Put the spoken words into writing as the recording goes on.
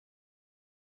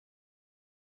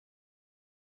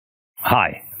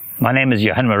Hi, my name is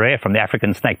Johan Marais from the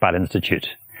African Snakebite Institute.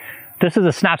 This is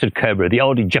a snouted cobra, the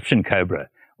old Egyptian cobra,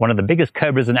 one of the biggest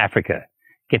cobras in Africa.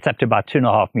 Gets up to about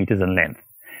 2.5 meters in length.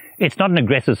 It's not an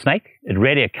aggressive snake. It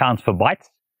rarely accounts for bites,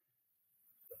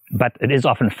 but it is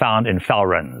often found in fowl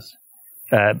runs.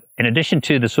 In addition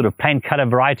to the sort of plain color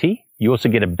variety, you also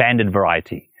get a banded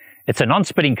variety. It's a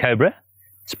non-spitting cobra.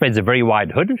 It spreads a very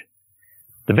wide hood.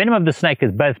 The venom of the snake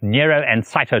is both neuro and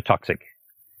cytotoxic.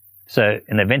 So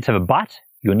in the event of a bite,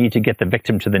 you'll need to get the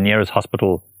victim to the nearest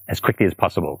hospital as quickly as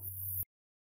possible.